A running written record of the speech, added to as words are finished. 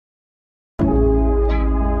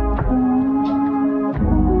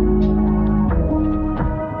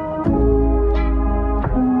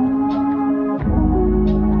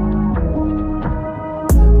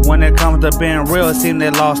instead of being real, it seemed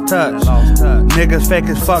they lost touch. Niggas fake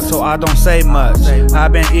as fuck, so I don't say much.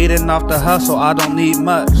 I've been eating off the hustle, I don't need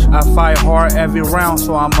much. I fight hard every round,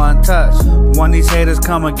 so I'm untouched. When these haters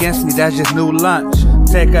come against me, that's just new lunch.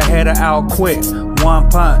 Take a hater out quick, one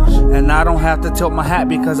punch. And I don't have to tilt my hat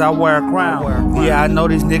because I wear a crown. Yeah, I know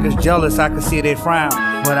these niggas jealous, I can see they frown.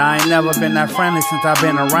 But I ain't never been that friendly since I've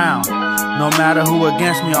been around. No matter who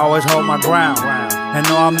against me, I always hold my ground. And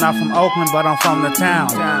no, I'm not from Oakland, but I'm from the town.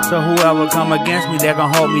 So whoever come against me, they're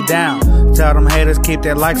gonna hold me down. Tell them haters keep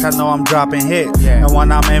their likes, I know I'm dropping hits. And when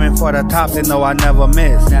I'm aiming for the top, they know I never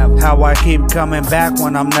miss. How I keep coming back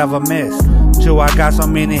when I'm never missed. True, I got so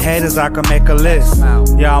many haters, I can make a list.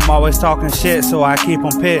 Yeah, I'm always talking shit, so I keep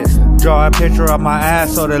them pissed. Draw a picture of my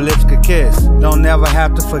ass so the lips could kiss. Don't never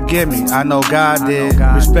have to forgive me, I know God did.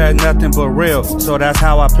 Respect nothing but real, so that's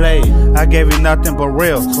how I played. I gave you nothing but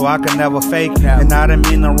real, so I could never fake it. And I didn't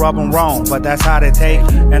mean to rub them wrong, but that's how they take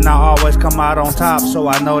it. And I always come out on top, so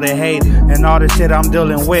I know they hate it. And all the shit I'm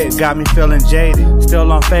dealing with got me feeling jaded. Still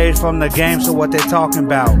unfazed from the game, so what they talking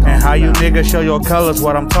about? And how you niggas show your colors,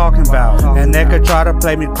 what I'm talking about. And they could try to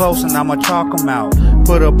play me close and I'ma chalk them out.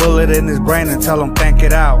 Put a bullet in his brain and tell him think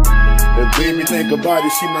it out. If baby think about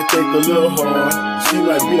it, she might think a little hard. She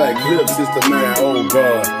might be like KLIPP, sister man, oh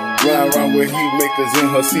God. Ride around with heat makers in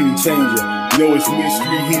her CD changer. Know it's me,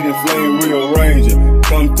 street heat and flame real ranger.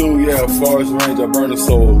 Come through, yeah, forest range, I burn her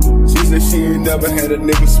soul. She said she ain't never had a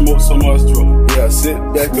nigga smoke so much drug. Yeah, sit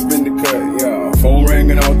back up in the cut, yeah. Phone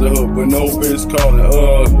ringing out the hook, but no bitch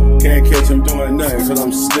calling. Can't catch him doing nothing, cause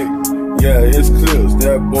I'm slick. Yeah, it's KLIPP,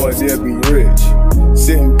 that boy, they'll be rich.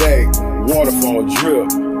 Sitting back, waterfall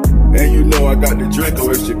drip. And you know I got the Draco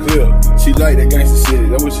extra KLIPP. She like that gangsta shit,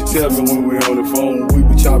 that's what she tell me when we on the phone. We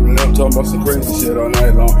be chopping up, talking about some crazy shit all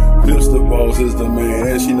night long. KLIPP the boss is the man,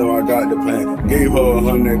 and she know I got the plan. Gave her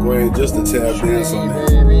 100 grand just to tap dance on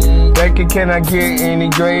that. Thinking can I get any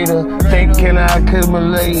greater? Think can I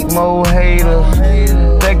accumulate more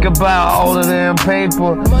haters? Think about all of them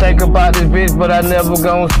paper. Think about this bitch, but I never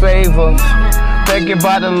gon' save her. Thinking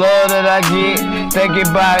about the love that I get. Thinking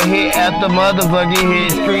about hit after motherfucking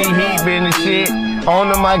hit. Street heat been the shit. On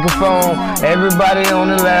the microphone, everybody on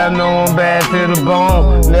the lab know I'm bad to the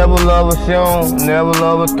bone. Never love a shown, never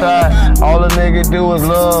love a thought. All a nigga do is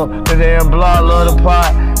love the damn block, love the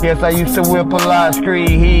pot. Yes, I used to whip a lot, street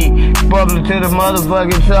heat, bubbling to the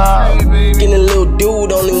motherfucking top. Getting a little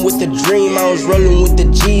dude on him with the dream. I was rolling with the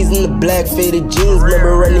G's in the black faded jeans.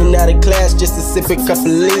 Remember running out of class just to sip a cup of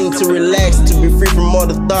lean, to relax, to be free from all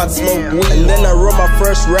the thoughts, smoke weed. And then I wrote my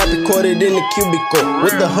first rap, recorded in the cubicle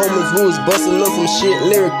with the homies. We was busting on some shit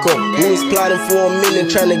lyrical. We was plotting for a minute,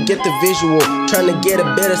 trying to get the visual, trying to get a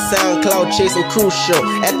better SoundCloud, chasing cruise show.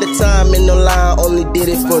 At the time, in no lie, I only did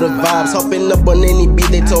it for the vibes. Hopping up on any beat,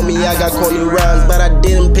 they told me I got corny rhymes, but I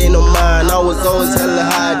didn't pay no mind. I was always hella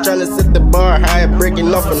high, trying to set the bar higher,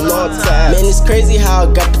 breaking off a long time. Man, it's crazy how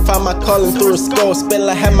I got to find my calling through a scope. Spent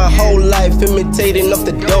like had my whole life imitating off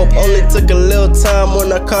the dope. Only took a little time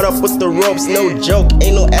when I caught up with the ropes. No joke,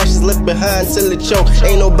 ain't no ashes left behind till it choke.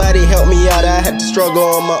 Ain't nobody help me out, I had to struggle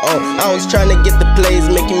on my own. I was trying to get the plays,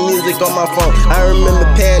 making music on my phone. I remember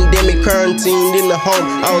pandemic, quarantined in the home.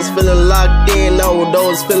 I was feeling locked in, I would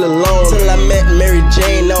always feel alone. Till I met Mary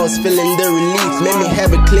Jane, I was feeling the relief. Made me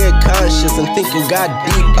have a clear conscience and thinking God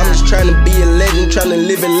deep. I'm just trying to be a legend, trying to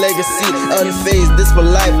live a legacy. Unfazed, this for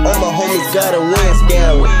life, all my homies gotta win.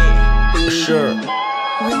 Scan for sure.